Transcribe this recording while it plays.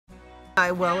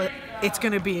Well, it's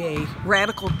going to be a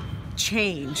radical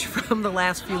change from the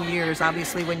last few years.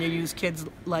 Obviously, when you lose kids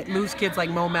like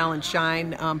Mo, Mal, and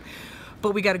Shine.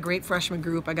 But we got a great freshman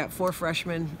group. I got 4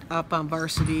 freshmen up on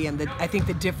varsity, and I think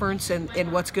the difference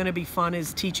and what's going to be fun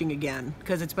is teaching again,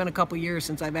 because it's been a couple years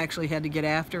since I've actually had to get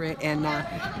after it and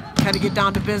kind of get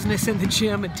down to business in the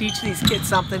gym and teach these kids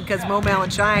something. Because Mo, Mal,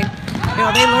 and Shine,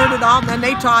 they learned it all, and then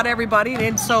they taught everybody,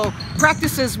 and so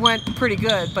practices went pretty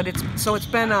good. But it's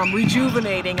been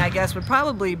rejuvenating, I guess, would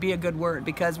probably be a good word,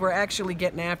 because we're actually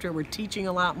getting after it. We're teaching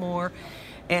a lot more.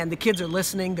 And the kids are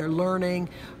listening, they're learning.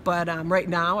 But right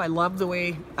now, I love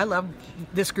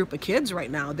this group of kids right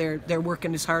now. They're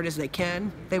working as hard as they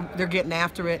can. They're getting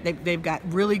after it. They've got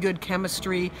really good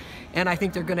chemistry, and I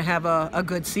think they're going to have a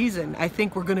good season. I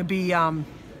think we're going to be,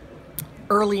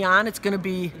 early on, it's going to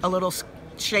be a little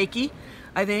shaky,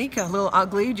 I think, a little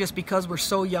ugly, just because we're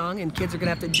so young and kids are going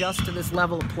to have to adjust to this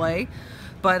level of play.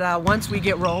 But once we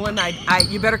get rolling,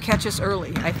 you better catch us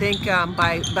early. I think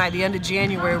by the end of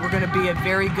January, we're going to be a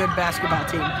very good basketball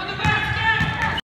team.